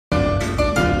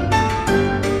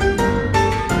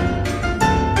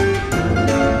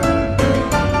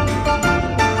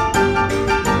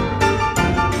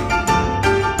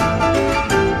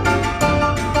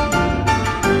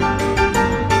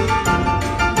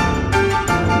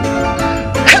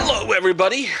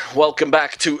everybody, welcome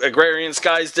back to Agrarian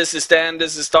Skies. This is Dan,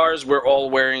 this is Darzzr. We're all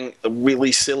wearing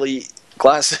really silly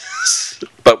glasses,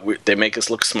 but they make us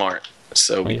look smart,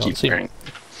 so we keep wearing.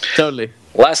 Totally.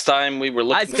 Last time we were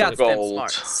looking for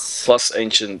gold, plus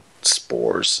ancient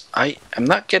spores. I am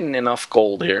not getting enough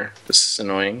gold here. This is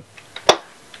annoying.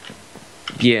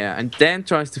 Yeah, and Dan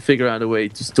tries to figure out a way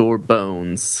to store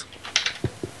bones.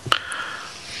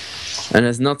 And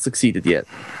has not succeeded yet.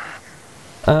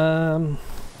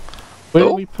 Where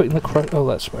are we putting the crow? Oh,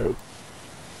 that's where.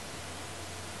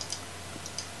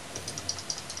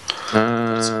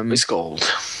 It's gold.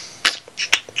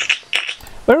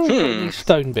 Where are we putting these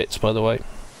stone bits, by the way?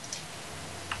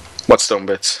 What stone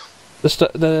bits? The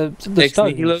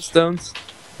stones. Stones.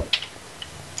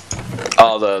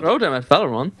 Oh, the. Throw them at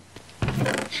Fallaron.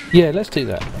 Yeah, let's do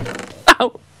that.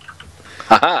 Ow!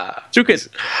 Haha! Juke it!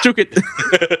 Juke it!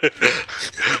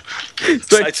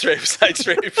 Side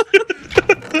strafe.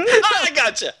 I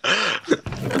gotcha!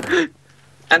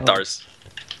 And Darzzr.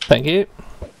 Thank you.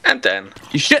 And Dan.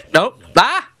 You should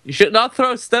you should not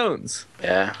throw stones.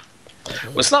 Yeah.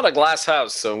 Well, it's not a glass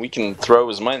house, so we can throw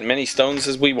as many stones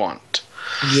as we want.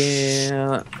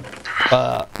 Yeah.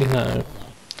 But you know,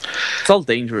 it's all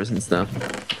dangerous and stuff.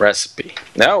 Recipe.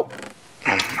 No.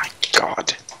 Oh my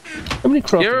god. how many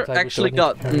crafting You're tables actually do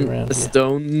I need to carry gotten around a here?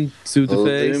 stone to the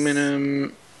face.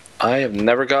 Aluminum. I have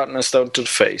never gotten a stone to the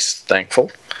face.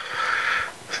 Thankfully.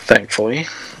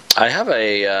 I have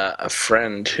a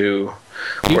friend who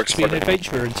He works used to be for an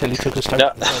adventurer until he took a stone Yeah.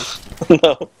 to the face.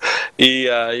 No,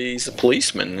 he's a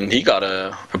policeman, and he got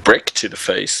a brick to the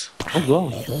face Oh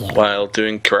god. while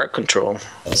doing crowd control.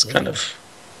 It's kind of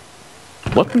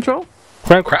What control?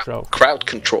 Crowd control. crowd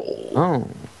control. Oh.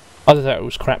 I thought it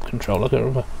was crap control. I can't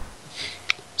remember.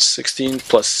 16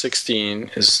 plus 16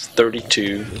 is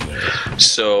 32.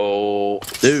 So,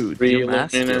 Dude, three your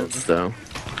math aluminum. skills, though.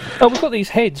 Oh, we've got these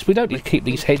heads. We don't need to keep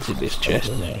these heads in this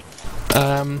chest.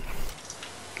 There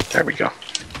we go.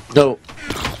 No.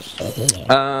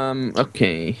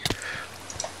 Okay.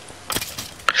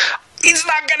 It's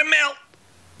not gonna melt.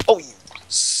 Oh, you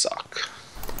suck.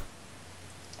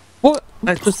 What?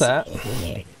 That's What's that?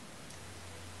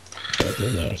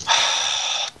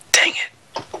 Dang it.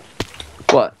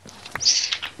 What?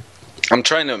 I'm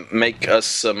trying to make us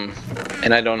some,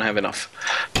 and I don't have enough.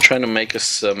 I'm trying to make us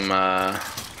some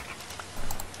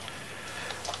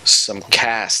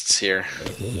casts here.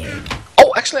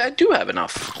 Oh, actually, I do have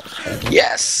enough.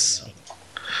 Yes.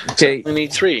 Okay. We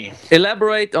need 3.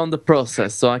 Elaborate on the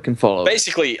process so I can follow.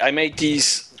 Basically, I made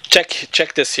these.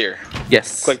 Check this here.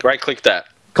 Yes. Right-click that.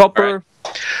 Copper.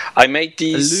 Right. I made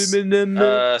these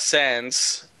Aluminum.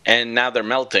 sands, and now they're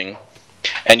melting.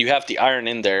 And you have the iron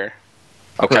in there.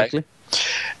 Okay. Correctly.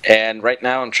 And right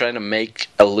now I'm trying to make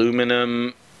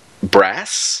aluminum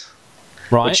brass.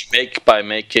 Right. Which you make by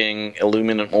making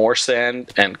aluminum ore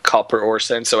sand and copper ore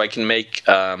sand, so I can make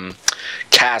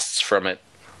casts from it.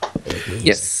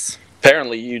 Yes.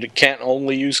 Apparently, you can't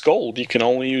only use gold; you can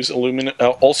only use aluminum.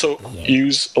 Also,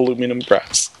 use aluminum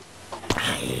brass.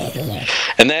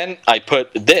 And then I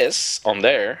put this on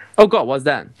there. Oh god, what's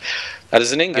that? That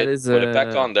is an ingot. That is Put it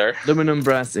back on there. Aluminum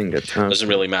brass ingot. Oh. Doesn't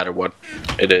really matter what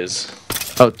it is.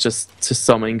 Oh, just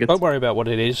some ingot. Don't worry about what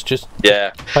it is. Just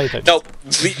Yeah. pay that. No,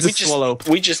 Swallow.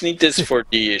 we just need this for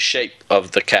the shape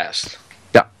of the cast.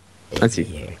 Yeah. I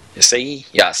see. You see?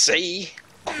 Yeah, see?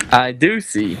 I do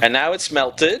see. And now it's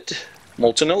melted.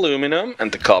 Molten aluminum,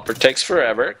 and the copper takes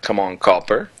forever. Come on,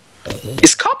 copper.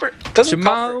 Is copper...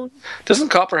 Doesn't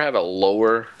copper have a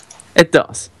lower... It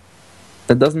does.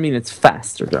 That doesn't mean it's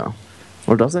faster, though.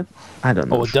 Or does it? I don't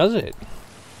know. Or does it?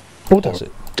 Or does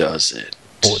it? Does it?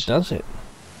 Or does it?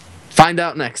 Find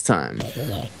out next time.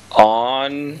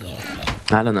 On...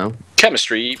 I don't know.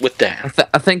 Chemistry with Dan.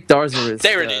 I think Darzzr is.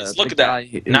 There it is. Look at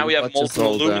that. Now we have molten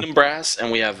aluminum brass,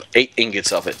 and we have 8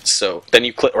 ingots of it. So then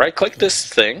you right-click this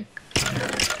thing,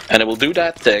 and it will do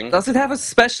that thing. Does it have a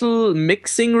special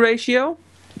mixing ratio?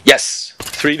 Yes,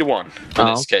 3 to 1 in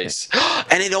this okay. case.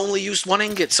 And it only used 1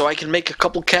 ingot, so I can make a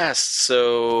couple casts.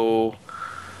 So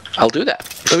I'll do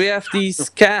that. So we have these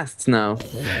casts now.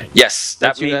 Yes,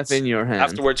 that you means have in your hand.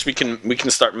 afterwards we can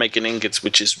start making ingots,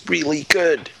 which is really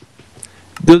good.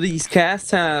 Do these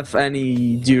casts have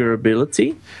any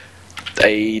durability?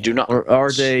 They do not. Or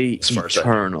are they as far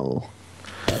eternal?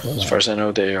 As far as I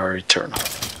know, they are eternal.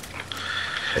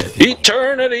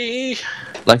 Eternity!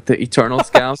 Like the Eternal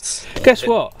Scouts? Guess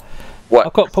what? What?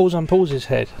 I've got Pulls on Pulls'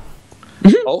 head.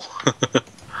 Oh?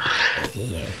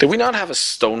 Did we not have a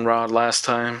stone rod last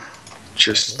time?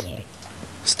 Just...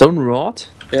 Stone rod?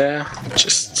 Yeah,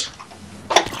 just...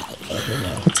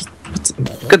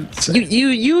 You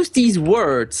use these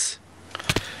words.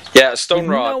 Yeah, a stone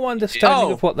With rod. no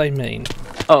understanding of what they mean.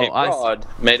 Oh, A rod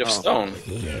made of stone.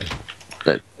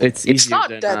 It's not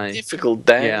than that difficult,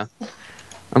 Dan. Yeah.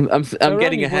 I'm They're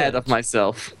getting only ahead of words.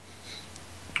 myself.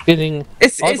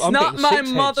 It's I'm not my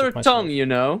mother tongue, you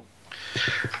know.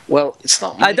 Well, it's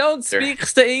not. I don't speak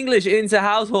the English in the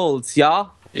households, yeah.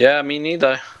 Yeah, me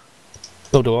neither.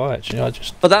 So do I actually. I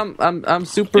just. But I'm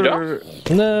super. You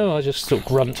don't? No, I just sort of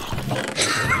grunt.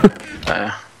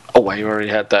 Oh, I already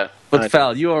had that. But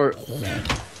Fal, you are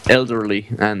elderly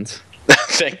and.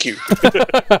 Thank you.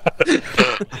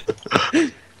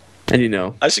 And you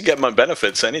know. I should get my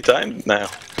benefits anytime now.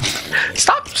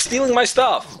 Stop stealing my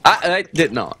stuff. I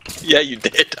did not. Yeah, you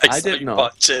did. I saw did you not.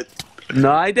 punch it.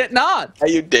 No, I did not. Yeah,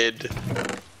 you did.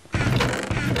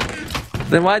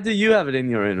 Then why do you have it in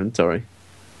your inventory?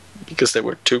 Because there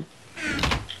were two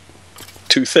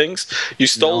things. You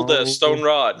stole the No. stone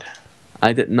rod.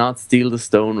 I did not steal the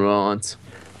stone rod.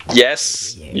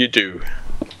 Yes, you do.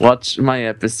 Watch my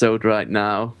episode right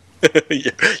now.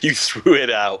 You threw it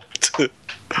out.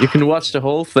 You can watch the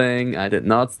whole thing. I did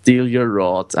not steal your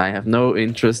rod. I have no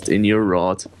interest in your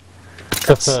rod.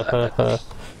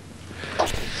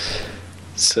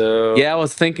 So Yeah, I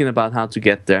was thinking about how to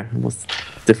get there. It was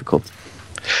difficult.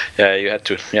 yeah, you had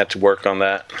to work on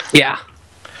that. Yeah.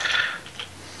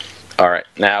 All right,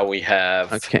 now we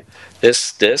have Okay.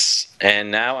 this, and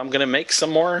now I'm gonna make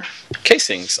some more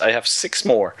casings. I have 6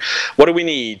 more. What do we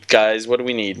need, guys? What do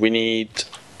we need? We need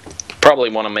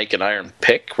probably want to make an iron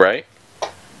pick, right?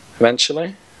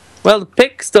 Eventually. Well, the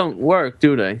picks don't work,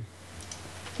 do they?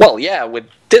 Well, yeah, with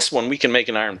this one we can make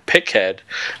an iron pick head,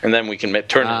 and then we can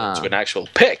turn it into an actual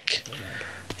pick.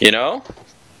 You know,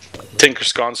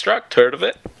 Tinker's Construct. Heard of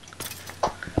it?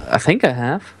 I think I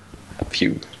have. Have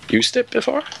you used it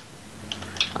before?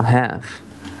 I have.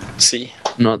 See.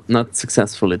 Not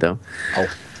successfully though. Oh.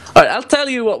 Alright, I'll tell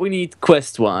you what we need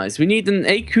quest-wise. We need an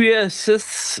aqueous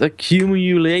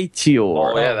accumulator.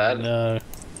 Oh yeah, No.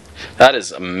 that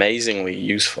is amazingly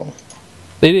useful.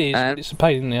 It is. And- It's a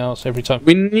pain in the ass every time.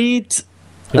 We need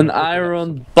an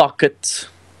iron bucket.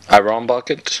 Iron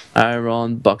bucket.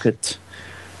 Iron bucket.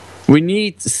 We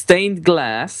need stained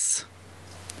glass.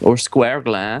 Or square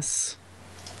glass.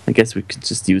 I guess we could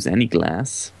just use any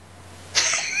glass.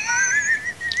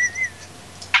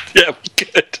 Yeah, we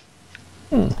could.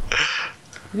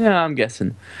 Yeah, I'm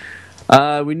guessing.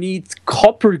 We need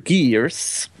copper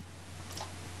gears.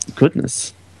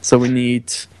 Goodness. So we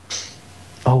need...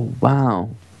 Oh, wow.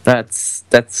 That's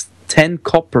 10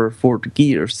 copper for the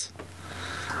gears.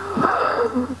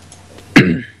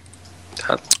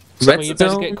 Well, you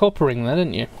better get coppering there,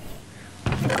 didn't you?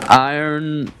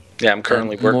 Iron. Yeah, I'm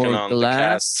currently And working more on the glass.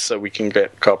 cast so we can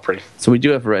get copper. So we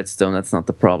do have redstone, that's not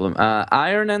the problem.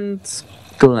 Iron and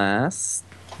glass.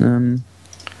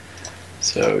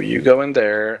 So you go in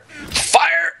there.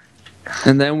 Fire!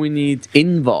 And then we need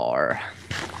Invar.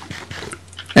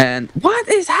 And what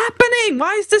is happening?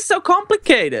 Why is this so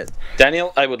complicated?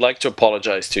 Daniel, I would like to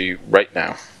apologize to you right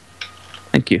now.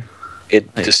 Thank you. It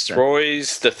I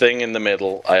destroys the thing in the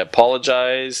middle. I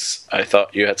apologize. I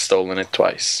thought you had stolen it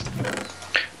twice.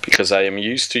 Because I am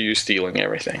used to you stealing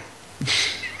everything.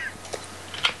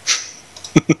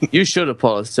 You should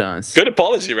apologize. Good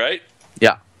apology, right?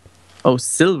 Yeah. Oh,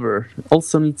 silver.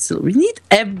 Also need silver. We need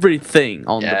everything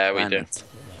on the Yeah, we planet.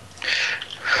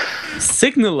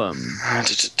 Signalum.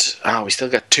 Oh, we still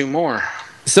got 2 more.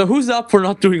 So who's up for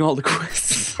not doing all the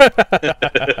quests?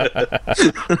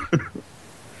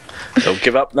 Don't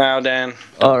give up now, Dan.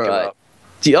 Don't All give right. up.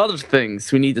 The other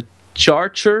things, we need a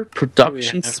charger,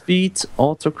 production have? speed,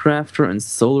 autocrafter, and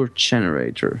solar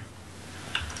generator.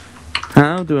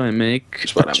 How do I make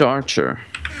what a I'm- charger?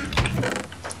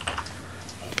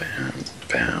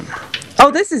 Bam.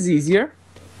 Oh, this is easier.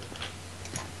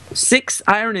 6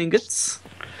 iron ingots.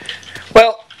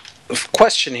 Well, the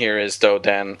question here is, though,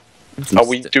 Dan, are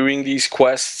we doing these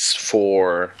quests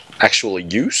for actual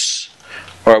use?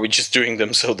 Or are we just doing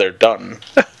them so they're done?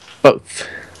 Both.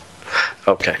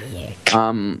 Okay.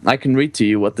 I can read to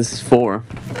you what this is for.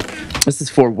 This is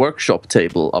for workshop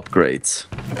table upgrades.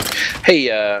 Hey,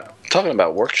 talking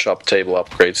about workshop table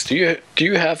upgrades, do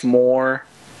you have more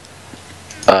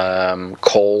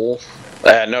coal?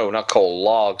 No, not coal.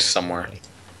 Logs somewhere.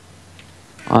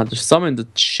 There's some in the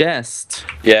chest.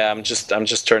 Yeah, I'm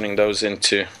just turning those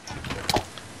into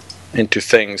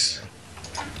things.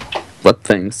 What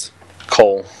things?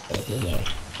 Coal.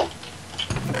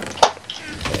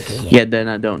 Yeah, then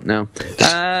I don't know.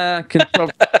 Can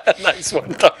Nice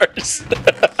one, Darzzr.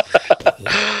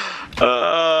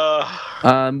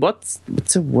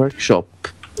 what's a workshop?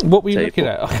 What were you Table. looking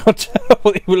at? I can't tell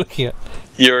what you were looking at.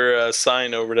 Your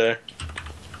sign over there.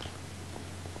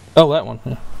 Oh, that one.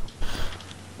 Yeah.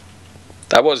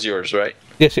 That was yours, right?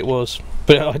 Yes, it was.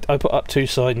 But I put up 2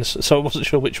 signs, so I wasn't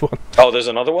sure which one. Oh, there's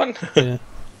another one? Yeah.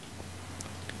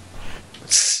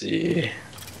 Let's see.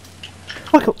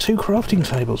 I got 2 crafting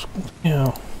tables.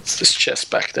 Yeah. It's this chest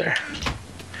back there.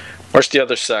 Where's the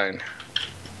other sign?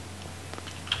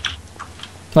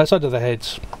 Outside of the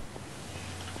heads.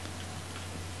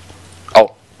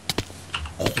 Oh.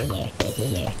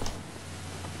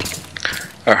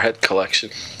 Our head collection.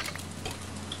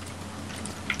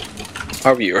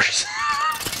 Our viewers.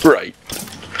 Right.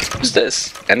 Who's this?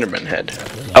 Enderman head.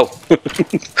 Oh.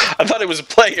 I thought it was a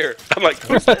player. I'm like,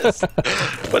 who's this?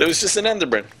 But it was just an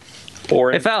Enderman.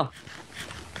 Boring. Hey, Val.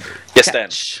 Yes, Dan.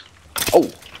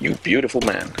 Oh, you beautiful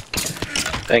man.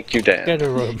 Thank you, Dan. Get a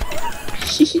room.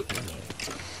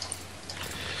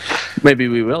 Maybe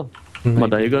we will.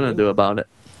 What are you gonna do about it?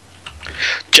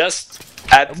 Just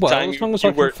at the Well, time as long as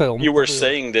I can film, you were I'll do it.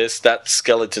 saying this, that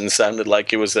skeleton sounded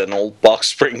like it was an old box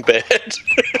spring bed.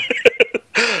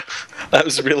 That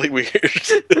was really weird.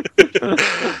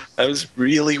 That was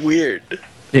really weird.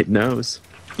 It knows.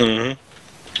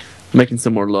 Mm-hmm. Making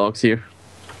some more logs here.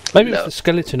 Maybe it No. was the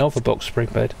skeleton of a box spring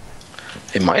bed.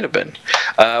 It might have been.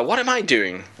 What am I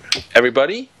doing?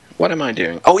 Everybody? What am I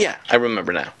doing? Oh yeah, I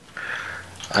remember now.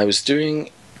 I was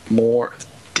doing more of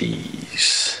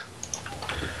these.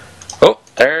 Oh,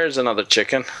 there's another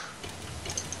chicken.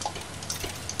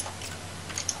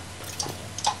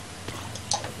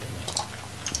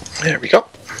 There we go.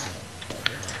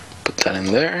 Put that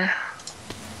in there.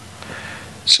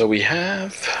 So we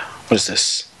have, what is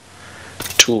this?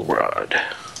 Tool rod.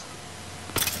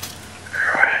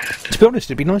 Alright. To be honest,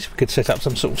 it'd be nice if we could set up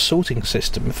some sort of sorting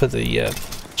system for the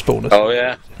spawners. Oh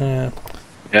yeah, Yeah.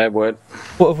 yeah, it would.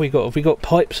 What have we got? Have we got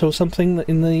pipes or something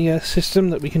in the system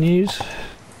that we can use?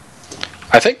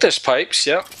 I think there's pipes,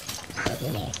 yeah.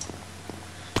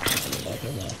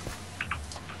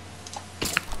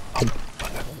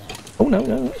 Oh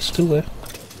no, it's still there.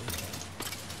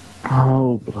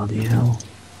 Oh, bloody hell.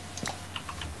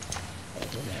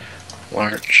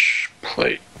 Large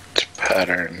plate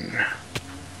pattern.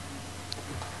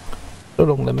 So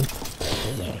long, lemon.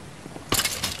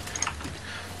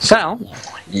 Val,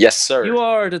 Yes, sir. you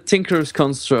are the Tinker's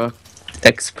Construct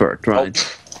expert,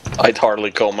 right? Oh, I'd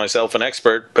hardly call myself an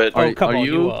expert, but Oh, come are on,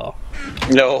 you? you are.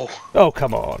 no. Oh,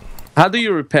 come on. How do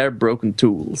you repair broken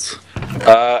tools?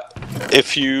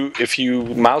 If you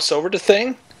mouse over the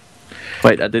thing,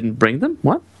 Wait, I didn't bring them?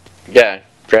 What? yeah,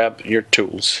 grab your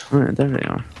tools. Oh, yeah, there they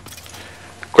are.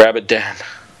 Grab it, Dan.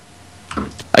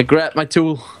 I grabbed my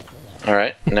tool. All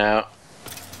right, now.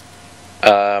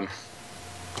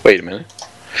 Wait a minute.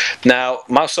 Now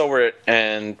mouse over it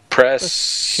and press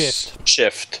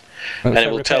Shift, and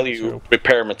it will tell you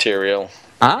repair material.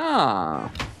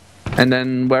 Ah. And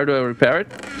then where do I repair it?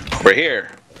 Over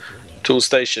here, tool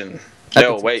station. At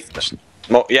No, the wait. tool station.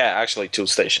 Yeah, actually, tool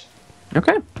station.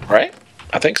 Okay. Right?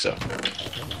 I think so.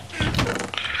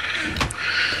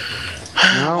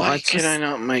 Now Why I can just... I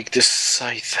not make this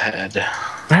scythe head?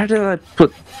 Where did I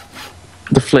put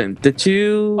the flint? Did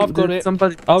you... I've got did it.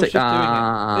 Somebody I was take... just doing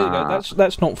it. There you go.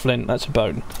 That's not flint. That's a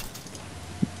bone.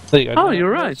 There you go. Oh, Now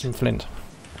you're that's right. Some flint.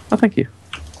 Oh, thank you.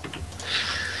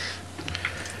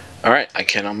 Alright, I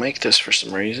cannot make this for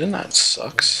some reason. That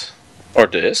sucks. Or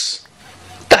this.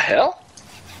 What the hell?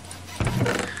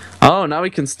 Oh, now we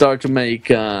can start to make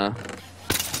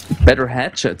better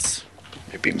hatchets.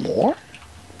 Maybe more?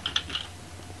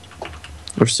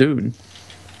 Or soon.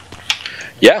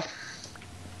 Yeah.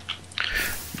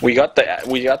 We got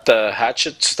the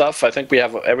hatchet stuff. I think we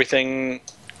have everything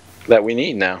that we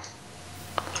need now.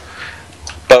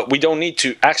 But we don't need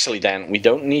to, actually, Dan, we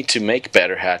don't need to make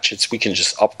better hatchets. We can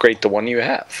just upgrade the one you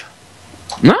have.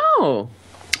 No!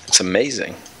 It's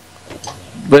amazing.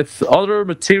 With other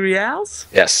materials?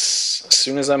 Yes. As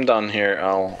soon as I'm done here,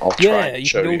 I'll try Yeah, and you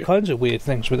show can do you. all kinds of weird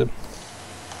things with them.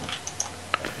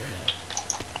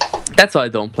 That's why I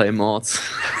don't play mods.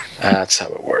 That's how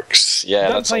it works. Yeah,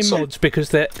 Don't that's play also, mods because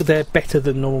they're better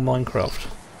than normal Minecraft.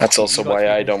 that's also You got why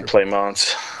to I be don't play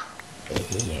mods.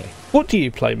 What do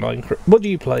you play, Minecraft? What do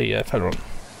you play, Fallaron?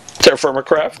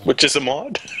 Terraformacraft, which is a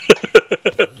mod.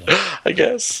 I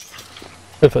guess.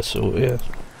 If I saw, yeah.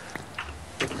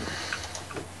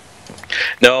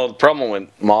 No, the problem with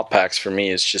mod packs for me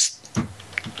is just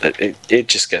it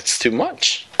just gets too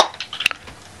much.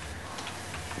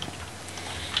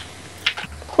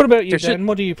 What about you, There should- Dan?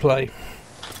 What do you play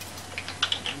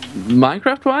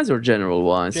Minecraft-wise or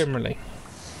general-wise? generally?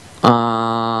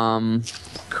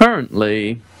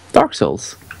 Currently, Dark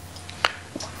Souls.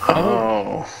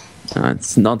 Oh.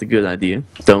 It's not a good idea.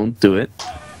 Don't do it.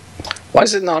 Why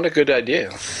is it not a good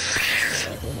idea?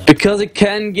 Because it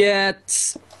can get...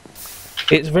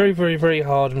 It's very, very, very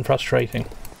hard and frustrating.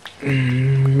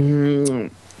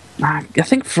 I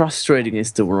think frustrating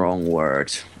is the wrong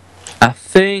word. I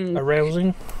think...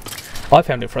 Arousing? I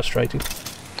found it frustrating.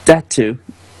 That too.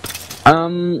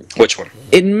 Which one?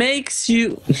 It makes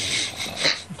you...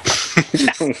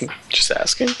 Just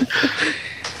asking.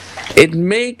 It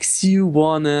makes you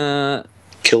wanna...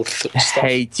 Kill stuff.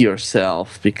 hate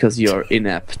yourself because you're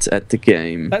inept at the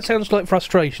game. That sounds like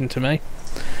frustration to me.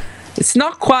 It's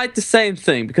not quite the same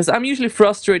thing, because I'm usually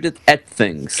frustrated at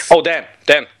things. Oh, Dan.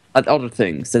 At other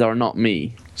things that are not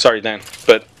me. Sorry, Dan,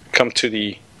 but come to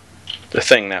the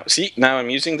thing now. See, now I'm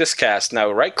using this cast. Now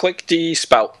right-click the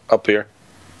spout up here.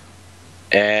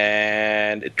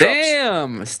 And it drops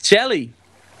Damn! It's jelly!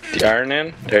 the iron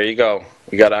in. There you go.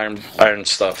 We got iron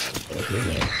stuff.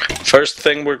 First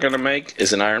thing we're gonna make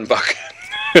is an iron bucket.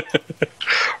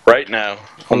 Right now.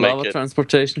 I'll make Lava it.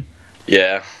 transportation.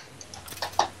 Yeah.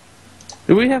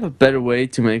 Do we have a better way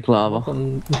to make lava?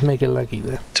 Make it laggy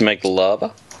there. To make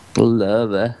lava.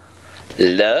 Lava.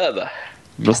 Lava.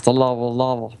 Mr.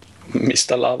 Lava.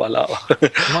 Mr. Lava Lava.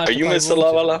 Are you Mr.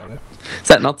 Lava Lava? Is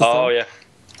that not the song? Oh, yeah.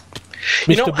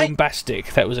 Mr.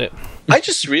 Bombastic, that was it. I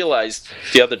just realized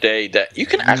the other day that you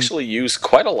can actually use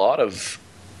quite a lot of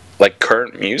like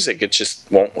current music. It just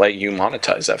won't let you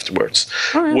monetize afterwards.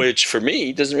 Oh, yeah. Which for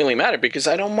me doesn't really matter because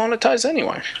I don't monetize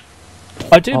anyway.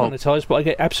 I do monetize, but I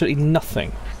get absolutely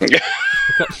nothing.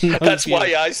 No That's views.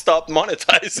 why I stopped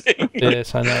monetizing.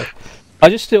 Yes, I know. I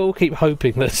just still keep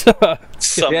hoping that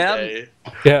Someday.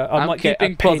 yeah, I I'm might get a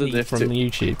keeping penny positive from too.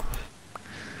 YouTube.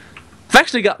 I've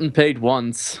actually gotten paid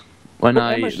once when How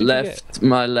I much did you left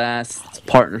my last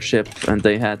partnership, and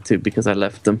they had to because I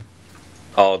left them.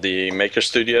 Oh, the Maker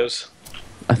Studios?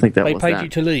 I think that They was paid that. you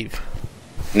to leave.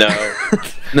 No.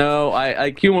 No, I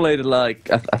accumulated like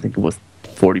I think it was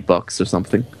 $40 or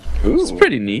something. Ooh. It's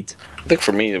pretty neat. I think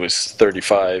for me it was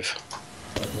 35.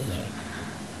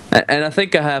 And I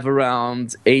think I have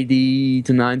around 80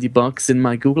 to $90 in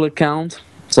my Google account,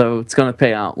 so it's gonna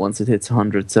pay out once it hits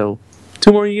 100. So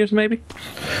 2 more years maybe.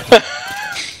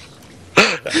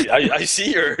 I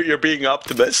see you're being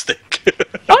optimistic.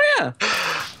 Oh yeah.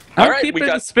 I'm Alright, keeping we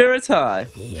got- the spirits high.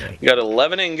 We got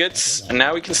 11 ingots, and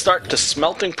now we can start the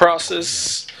smelting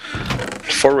process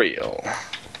for real.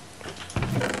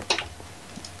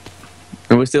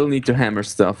 And we still need to hammer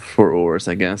stuff for ores,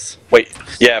 I guess. Wait,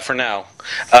 yeah, for now.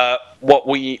 What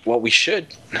we should,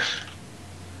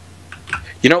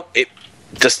 you know,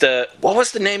 what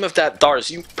was the name of that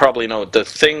Darzzr? You probably know the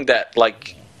thing that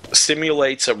like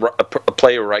simulates a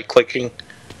player right clicking.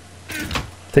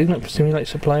 Thing that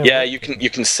simulates a player. Yeah, you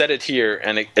can set it here,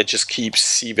 and it just keeps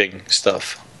sieving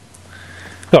stuff.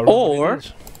 Can't remember what it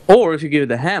is. Or if you give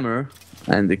it a hammer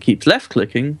and it keeps left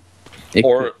clicking, it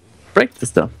Or could break the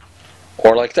stuff.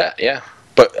 or like that, yeah.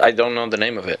 But I don't know the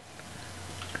name of it.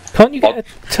 Can't you get a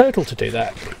turtle to do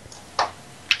that?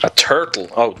 A turtle.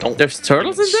 Oh, don't. There's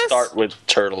turtles in this? Start with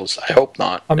turtles. I hope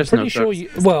not. I'm There's pretty no sure turtles. you.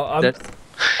 Well, I'm. That's-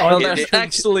 I'm there's pretty-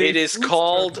 actually It is fruit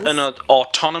called turtles. an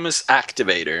autonomous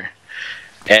activator.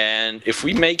 And if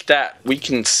we make that, we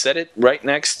can set it right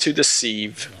next to the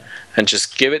sieve and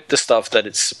just give it the stuff that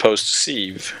it's supposed to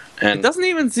sieve. It And doesn't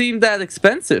even seem that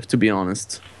expensive, to be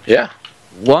honest. yeah,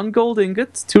 1 gold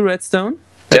ingot, 2 redstone,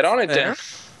 get on it fair.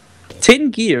 then. tin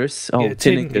gears. Oh, yeah, tin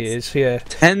tin ingots. gears, yeah.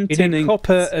 10 You tin need ingots.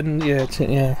 copper and yeah,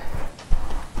 yeah.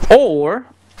 Or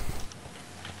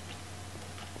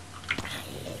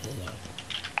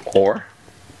Or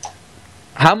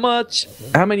how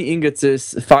many ingots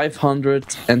is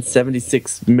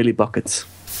 576 millibuckets?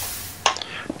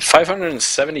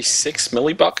 576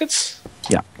 millibuckets?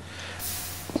 Yeah.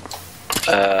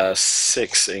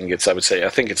 6 ingots, I would say. I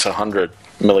think it's 100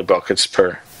 millibuckets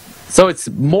per. So it's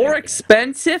more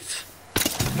expensive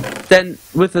than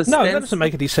with a No, that stencil? doesn't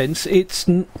make any sense. It's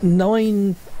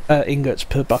 9 ingots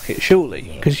per bucket,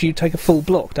 surely, because you take a full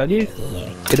block, don't you?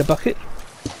 In a bucket.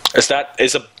 Is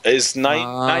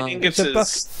nine ingots It's a buck-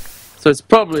 is So it's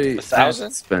probably 1,000?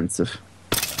 expensive.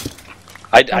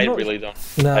 I not- really don't.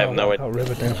 No, I have no I idea. can't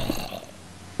remember now.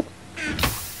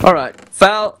 Alright,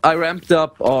 Val, I ramped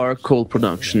up our coal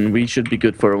production. We should be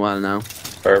good for a while now.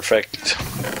 Perfect.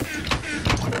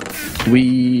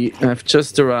 We have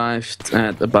just arrived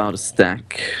at about a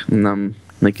stack, and I'm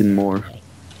making more.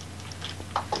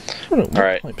 All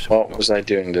right. What was I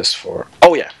doing this for?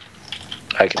 Oh yeah,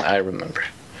 I remember.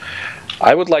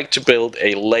 I would like to build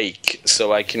a lake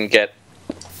so I can get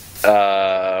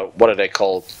what are they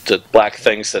called? The black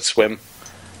things that swim,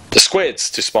 the squids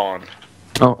to spawn.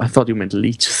 Oh, I thought you meant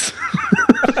leeches.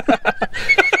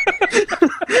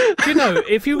 Do you know,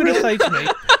 if you were going to say to me,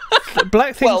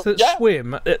 black things Well, that yeah.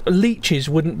 swim, leeches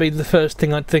wouldn't be the first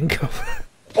thing I'd think of.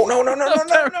 Oh no no no no no!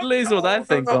 Apparently is what I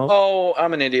think of. Oh,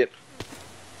 I'm an idiot.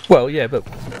 Well, yeah, but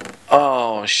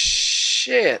Oh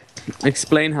shit!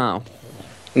 Explain how.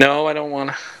 No, I don't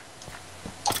want to.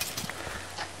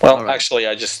 Well, All right. actually,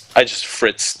 I just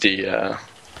fritzed the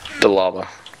lava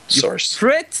source.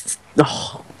 Fritz.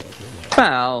 Oh.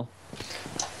 Well.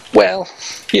 Well,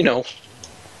 you know.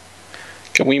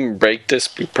 Can we even break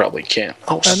this? We probably can't.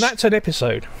 Oh, and that's an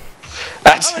episode.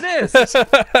 that's Oh, it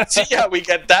is. see how we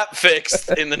get that fixed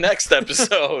in the next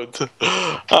episode.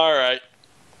 All right.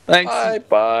 Thanks. Bye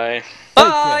bye.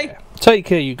 Bye. Take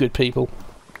care, you good people.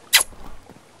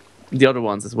 The other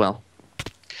ones as well.